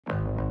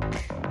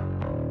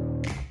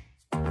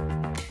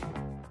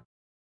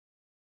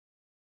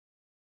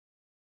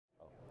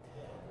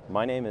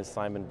My name is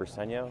Simon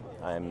Briceno.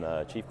 I'm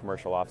the Chief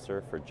Commercial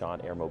Officer for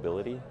Jaunt Air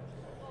Mobility.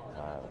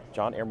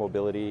 Jaunt Air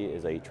Mobility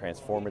is a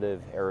transformative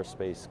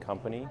aerospace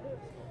company.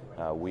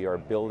 We are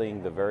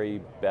building the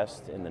very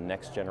best in the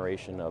next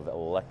generation of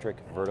electric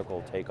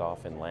vertical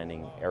takeoff and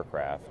landing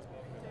aircraft.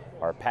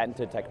 Our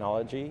patented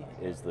technology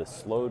is the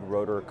slowed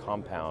rotor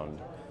compound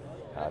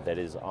that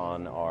is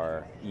on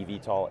our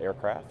eVTOL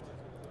aircraft.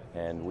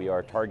 And we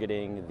are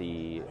targeting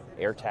the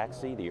air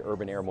taxi, the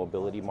urban air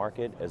mobility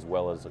market, as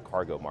well as the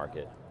cargo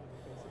market.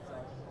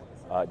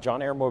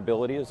 Jaunt Air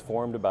Mobility is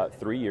formed about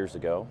 3 years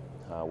ago.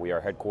 We are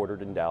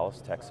headquartered in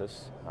Dallas,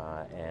 Texas,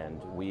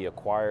 and we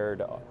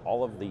acquired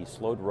all of the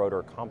slowed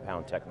rotor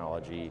compound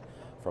technology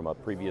from a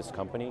previous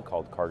company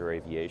called Carter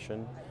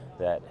Aviation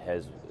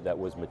that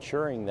was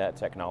maturing that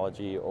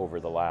technology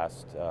over the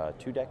last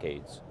 2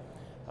 decades.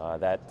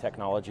 That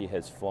technology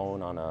has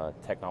flown on a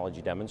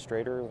technology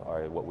demonstrator,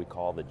 or what we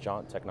call the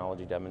Jaunt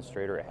technology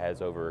demonstrator. It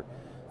has over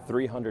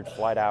 300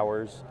 flight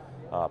hours,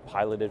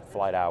 piloted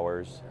flight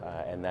hours,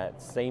 and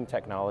that same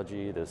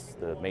technology,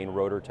 the main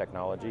rotor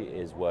technology,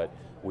 is what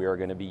we are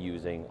going to be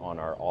using on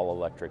our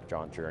all-electric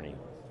Jaunt journey.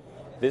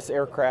 This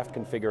aircraft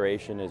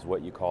configuration is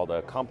what you call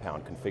the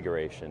compound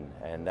configuration,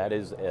 and that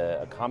is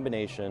a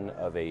combination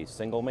of a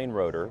single main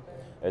rotor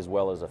as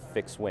well as a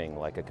fixed wing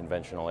like a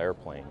conventional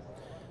airplane.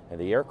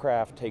 And the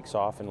aircraft takes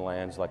off and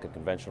lands like a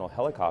conventional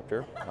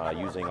helicopter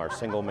using our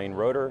single main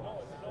rotor.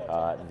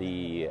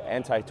 The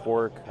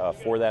anti-torque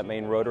for that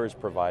main rotor is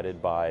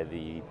provided by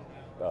the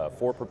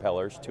 4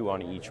 propellers, 2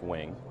 on each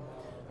wing.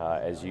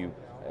 As you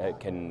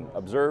can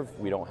observe,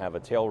 we don't have a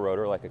tail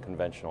rotor like a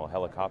conventional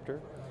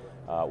helicopter.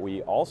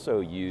 We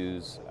also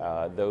use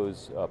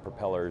those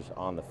propellers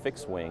on the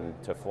fixed wing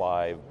to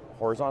fly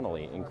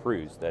horizontally in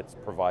cruise. That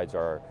provides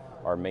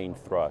our main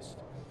thrust.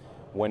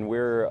 When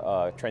we're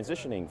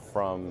transitioning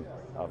from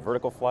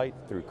vertical flight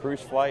through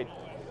cruise flight,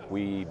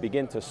 we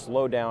begin to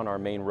slow down our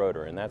main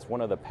rotor, and that's one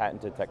of the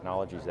patented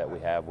technologies that we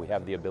have. We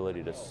have the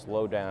ability to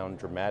slow down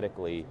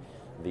dramatically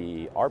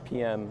the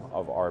RPM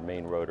of our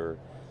main rotor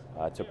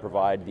to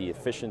provide the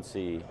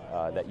efficiency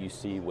that you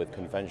see with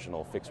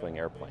conventional fixed-wing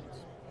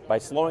airplanes. By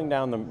slowing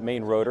down the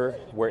main rotor,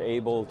 we're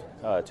able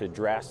to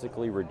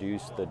drastically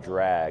reduce the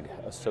drag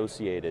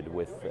associated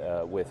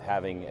with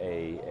having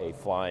a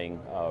flying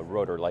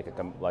rotor like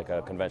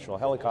a conventional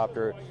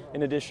helicopter.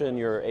 In addition,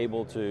 you're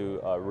able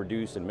to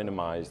reduce and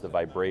minimize the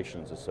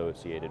vibrations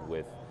associated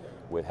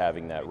with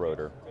having that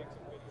rotor.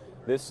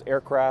 This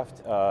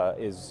aircraft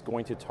is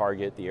going to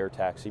target the air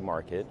taxi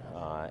market,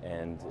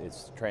 and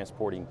it's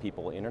transporting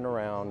people in and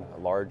around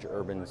large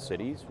urban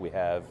cities. We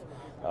have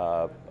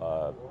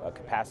a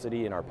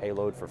capacity in our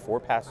payload for 4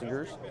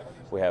 passengers.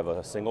 We have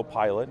a single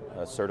pilot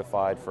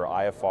certified for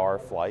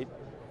IFR flight.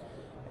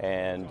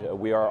 And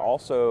we are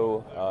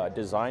also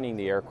designing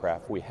the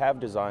aircraft. We have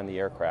designed the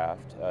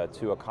aircraft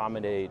to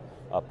accommodate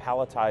a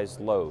palletized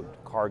load,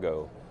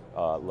 cargo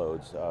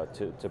loads,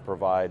 to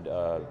provide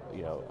an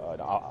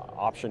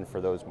option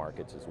for those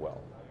markets as well.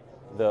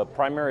 The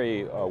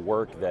primary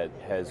work that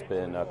has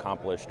been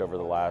accomplished over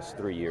the last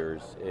 3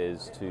 years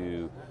is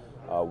to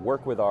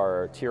work with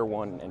our Tier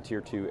 1 and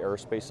Tier 2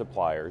 aerospace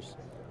suppliers,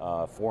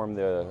 form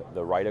the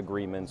right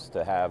agreements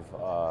to have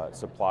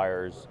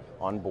suppliers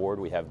on board.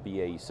 We have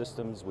BAE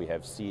Systems, we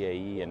have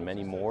CAE, and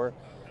many more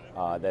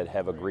that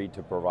have agreed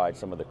to provide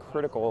some of the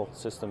critical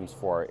systems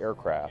for our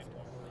aircraft.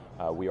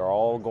 We are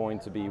all going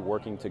to be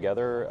working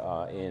together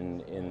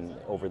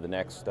over the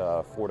next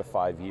 4 to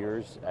 5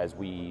 years as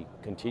we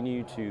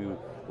continue to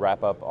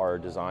wrap up our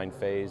design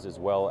phase as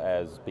well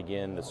as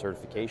begin the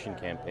certification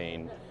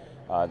campaign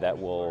that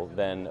will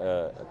then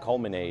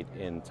culminate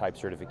in type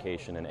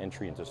certification and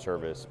entry into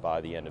service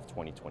by the end of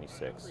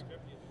 2026.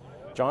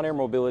 Jaunt Air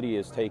Mobility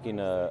is taking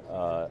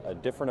a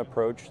different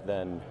approach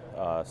than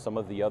some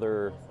of the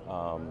other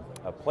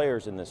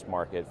players in this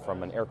market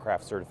from an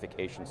aircraft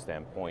certification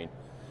standpoint.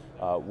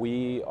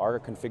 Our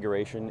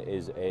configuration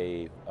is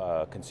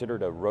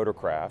considered a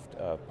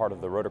rotorcraft, part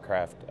of the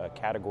rotorcraft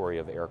category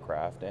of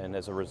aircraft, and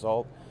as a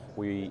result,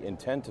 we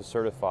intend to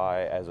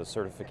certify as a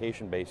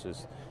certification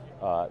basis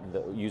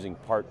using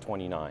Part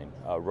 29,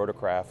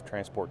 rotorcraft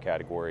transport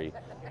category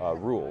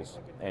rules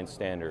and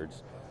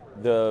standards.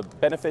 The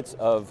benefits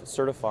of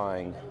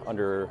certifying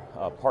under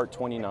Part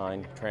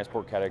 29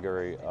 transport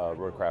category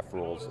rotorcraft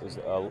rules is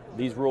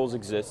these rules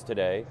exist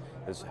today.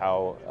 This is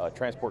how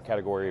transport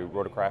category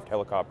rotorcraft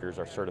helicopters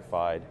are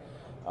certified.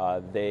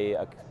 They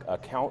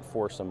account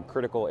for some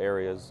critical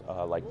areas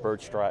like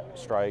bird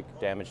strike,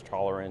 damage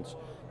tolerance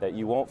that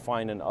you won't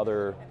find in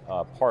other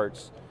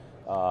parts.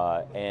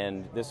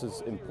 And this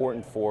is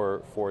important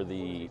for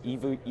the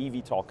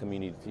eVTOL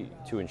community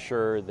to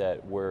ensure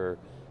that we're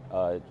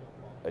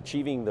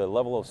achieving the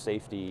level of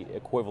safety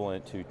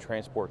equivalent to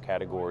transport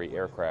category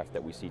aircraft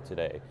that we see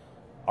today.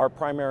 Our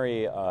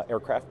primary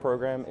aircraft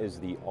program is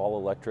the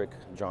all-electric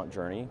Jaunt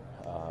journey.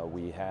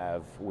 We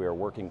are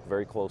working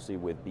very closely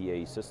with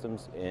BAE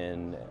Systems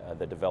in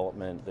the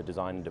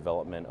design and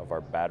development of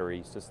our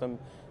battery system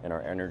and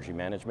our energy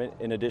management,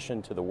 in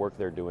addition to the work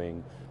they're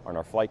doing on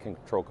our flight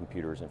control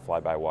computers and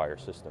fly-by-wire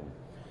system.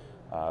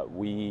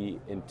 We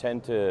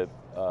intend to,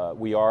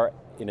 we are,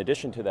 in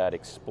addition to that,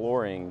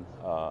 exploring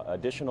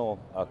additional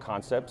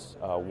concepts.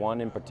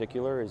 One in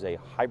particular is a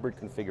hybrid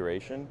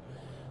configuration.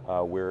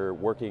 We're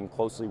working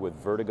closely with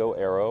Vertigo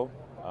Aero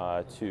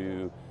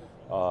to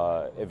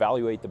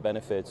evaluate the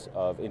benefits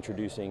of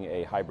introducing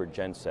a hybrid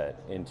genset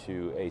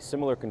into a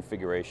similar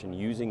configuration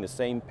using the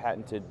same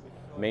patented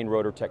main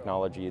rotor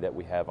technology that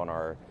we have on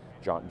our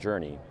Jaunt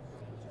journey.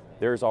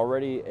 There's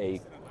already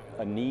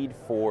a need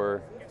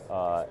for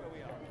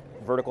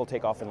vertical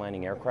takeoff and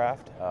landing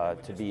aircraft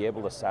to be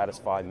able to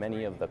satisfy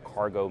many of the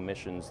cargo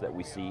missions that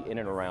we see in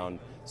and around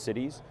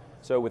cities.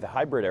 So with a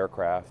hybrid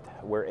aircraft,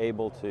 we're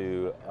able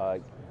to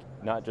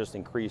not just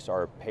increase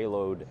our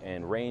payload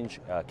and range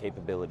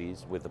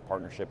capabilities with the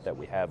partnership that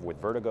we have with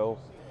Vertigo.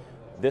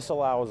 This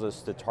allows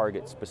us to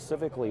target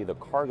specifically the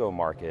cargo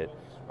market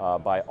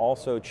by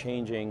also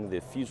changing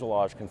the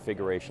fuselage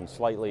configuration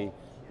slightly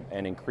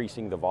and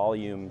increasing the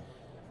volume.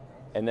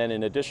 And then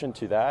in addition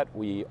to that,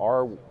 we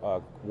are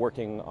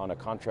working on a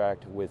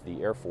contract with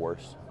the Air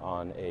Force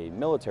on a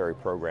military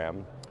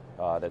program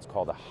that's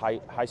called a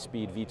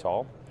high-speed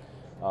VTOL.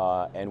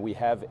 And we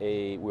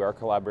are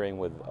collaborating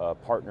with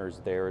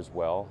partners there as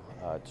well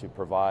to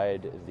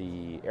provide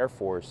the Air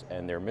Force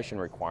and their mission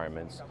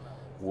requirements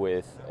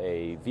with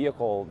a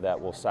vehicle that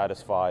will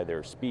satisfy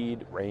their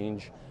speed,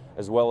 range,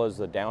 as well as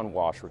the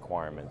downwash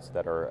requirements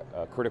that are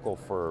critical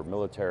for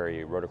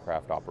military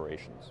rotorcraft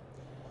operations.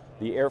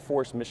 The Air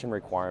Force mission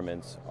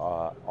requirements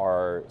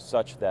are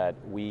such that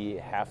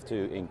we have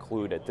to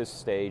include at this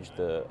stage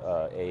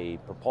a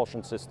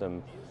propulsion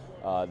system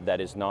that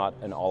is not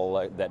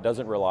that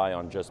doesn't rely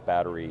on just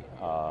battery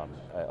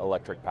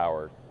electric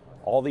power.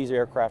 All these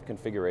aircraft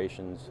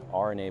configurations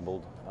are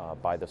enabled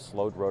by the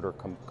slowed rotor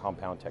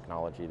compound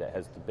technology that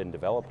has been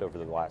developed over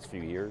the last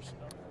few years.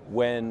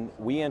 When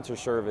we enter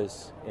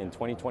service in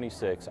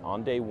 2026,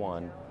 on day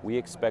one, we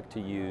expect to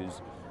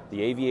use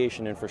the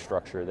aviation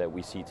infrastructure that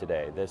we see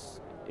today. This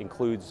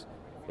includes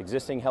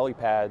existing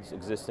helipads,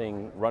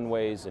 existing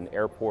runways and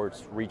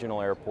airports,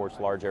 regional airports,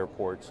 large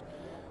airports.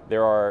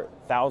 There are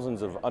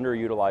thousands of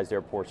underutilized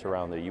airports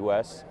around the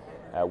US.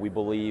 We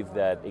believe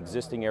that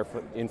existing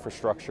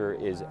infrastructure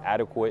is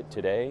adequate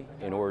today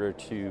in order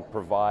to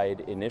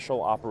provide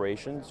initial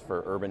operations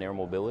for urban air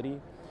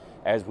mobility.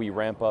 As we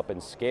ramp up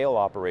and scale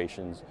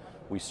operations,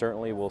 we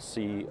certainly will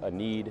see a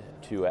need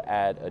to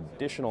add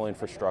additional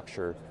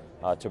infrastructure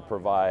to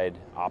provide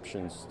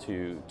options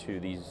to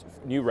these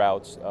new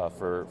routes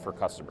for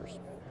customers.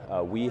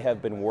 We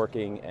have been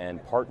working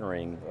and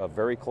partnering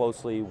very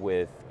closely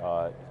with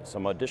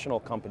some additional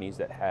companies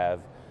that have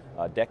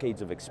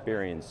decades of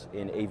experience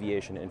in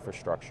aviation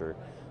infrastructure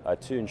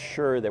to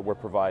ensure that we're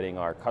providing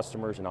our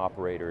customers and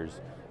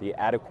operators the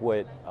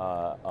adequate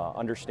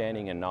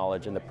understanding and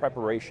knowledge and the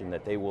preparation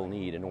that they will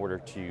need in order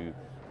to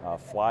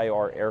fly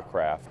our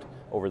aircraft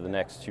over the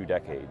next 2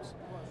 decades.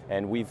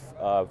 And we've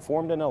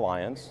formed an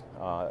alliance.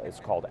 It's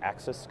called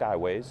Access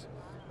Skyways.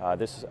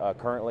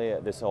 Currently,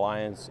 this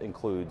alliance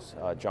includes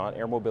Jaunt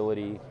Air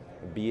Mobility,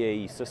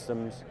 BAE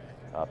Systems,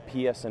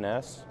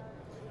 PS&S,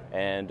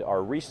 and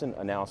our recent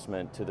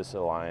announcement to this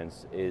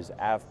alliance is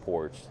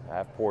Avports.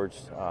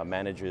 Avports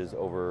manages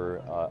over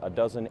a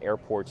dozen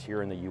airports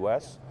here in the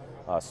US,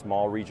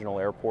 small regional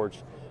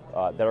airports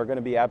that are going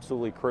to be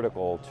absolutely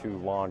critical to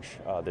launch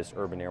this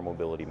urban air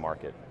mobility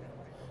market.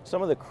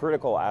 Some of the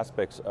critical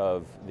aspects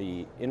of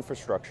the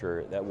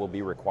infrastructure that will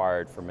be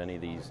required for many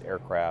of these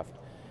aircraft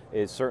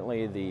is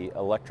certainly the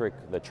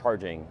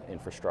charging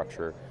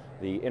infrastructure,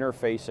 the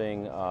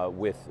interfacing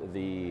with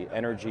the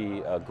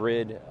energy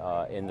grid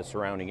in the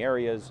surrounding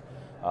areas,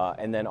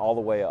 and then all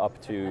the way up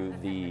to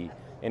the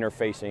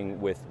interfacing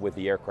with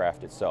the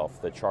aircraft itself,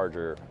 the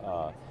charger.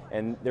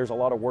 And there's a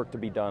lot of work to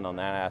be done on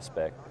that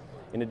aspect.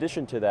 In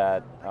addition to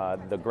that,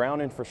 the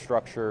ground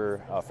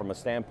infrastructure from a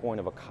standpoint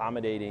of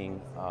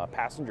accommodating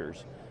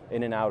passengers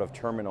in and out of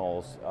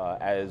terminals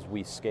as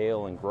we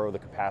scale and grow the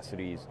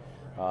capacities,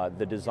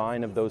 the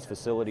design of those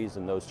facilities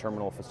and those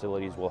terminal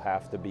facilities will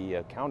have to be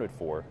accounted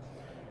for.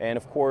 And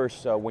of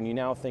course, when you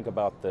now think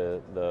about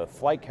the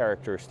flight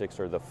characteristics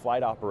or the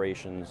flight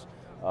operations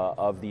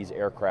of these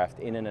aircraft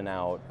in and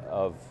out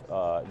of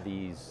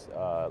these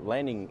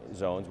landing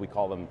zones, we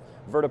call them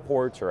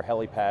vertiports or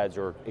helipads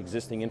or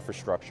existing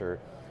infrastructure,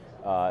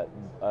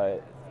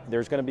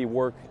 there's going to be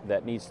work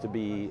that needs to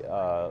be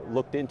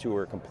looked into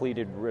or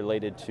completed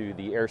related to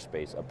the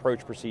airspace,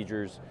 approach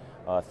procedures,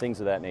 things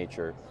of that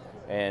nature.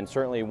 And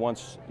certainly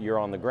once you're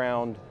on the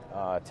ground,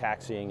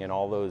 taxiing and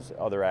all those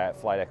other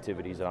flight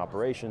activities and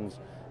operations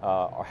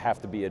have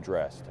to be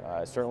addressed,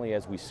 certainly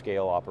as we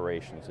scale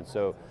operations. And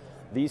so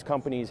these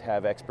companies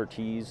have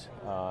expertise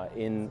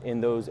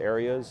in those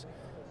areas,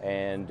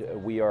 and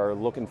we are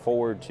looking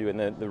forward to, and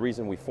the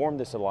reason we formed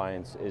this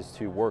alliance is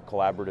to work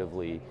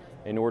collaboratively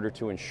in order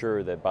to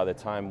ensure that by the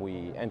time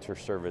we enter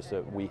service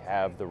that we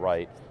have the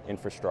right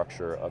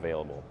infrastructure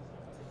available.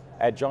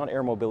 At Jaunt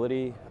Air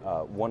Mobility,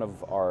 one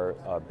of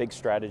our big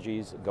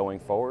strategies going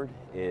forward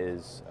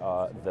is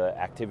the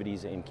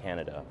activities in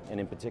Canada, and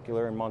in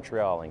particular in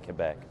Montreal and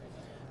Quebec.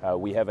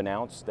 We have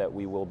announced that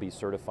we will be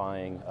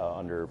certifying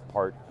under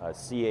Part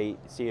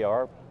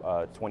CAR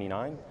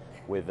 29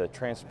 with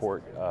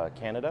Transport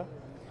Canada.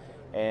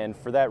 And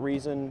for that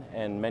reason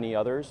and many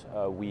others,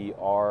 we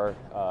are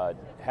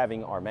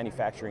having our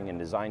manufacturing and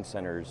design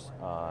centers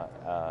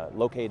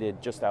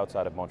located just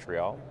outside of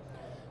Montreal.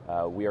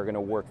 We are going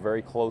to work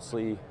very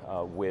closely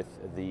with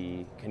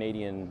the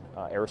Canadian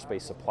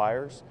aerospace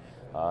suppliers.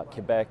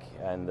 Quebec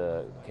and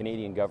the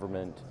Canadian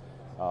government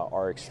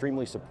are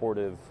extremely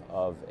supportive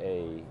of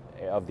the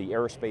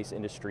aerospace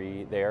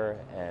industry there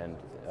and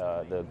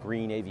the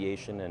green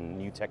aviation and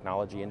new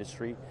technology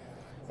industry.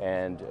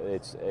 And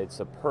it's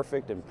a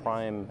perfect and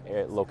prime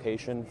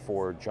location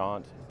for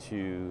Jaunt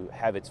to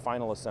have its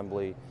final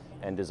assembly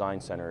and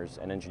design centers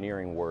and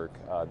engineering work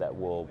that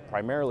will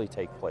primarily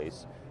take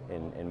place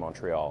in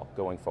Montreal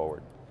going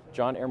forward.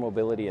 Jaunt Air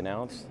Mobility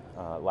announced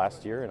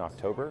last year in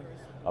October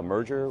a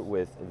merger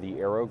with the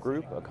Aero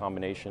Group, a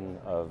combination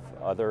of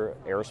other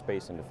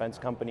aerospace and defense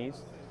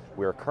companies.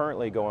 We are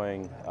currently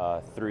going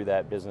through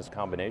that business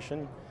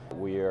combination.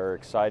 We are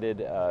excited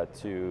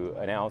to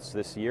announce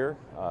this year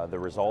the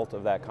result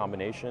of that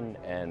combination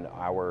and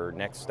our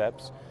next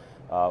steps.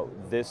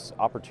 This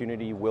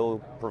opportunity will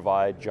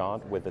provide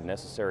Jaunt with the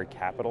necessary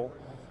capital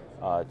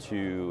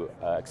to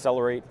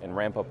accelerate and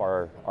ramp up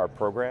our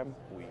program.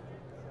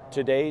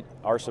 To date,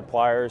 our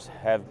suppliers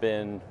have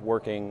been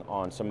working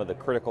on some of the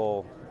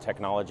critical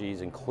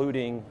technologies,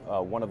 including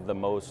one of the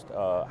most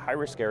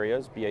high-risk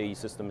areas. BAE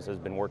Systems has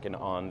been working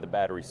on the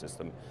battery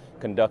system,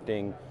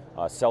 conducting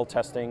cell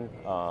testing,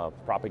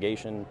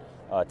 propagation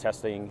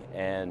testing,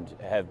 and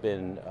have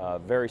been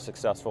very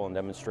successful in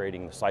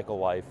demonstrating the cycle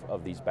life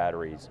of these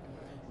batteries.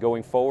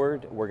 Going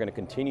forward, we're going to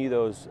continue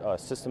those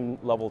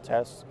system-level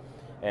tests,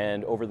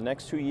 and over the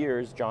next 2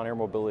 years, Jaunt Air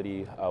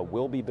Mobility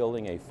will be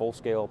building a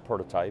full-scale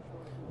prototype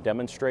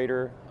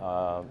demonstrator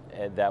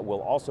that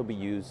will also be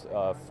used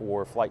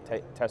for flight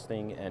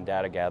testing and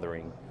data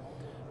gathering.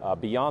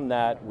 Beyond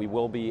that, we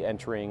will be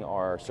entering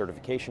our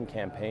certification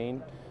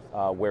campaign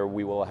where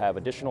we will have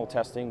additional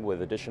testing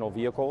with additional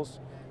vehicles,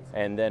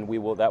 and then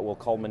that will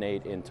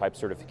culminate in type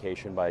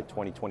certification by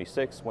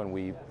 2026 when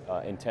we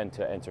intend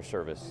to enter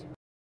service.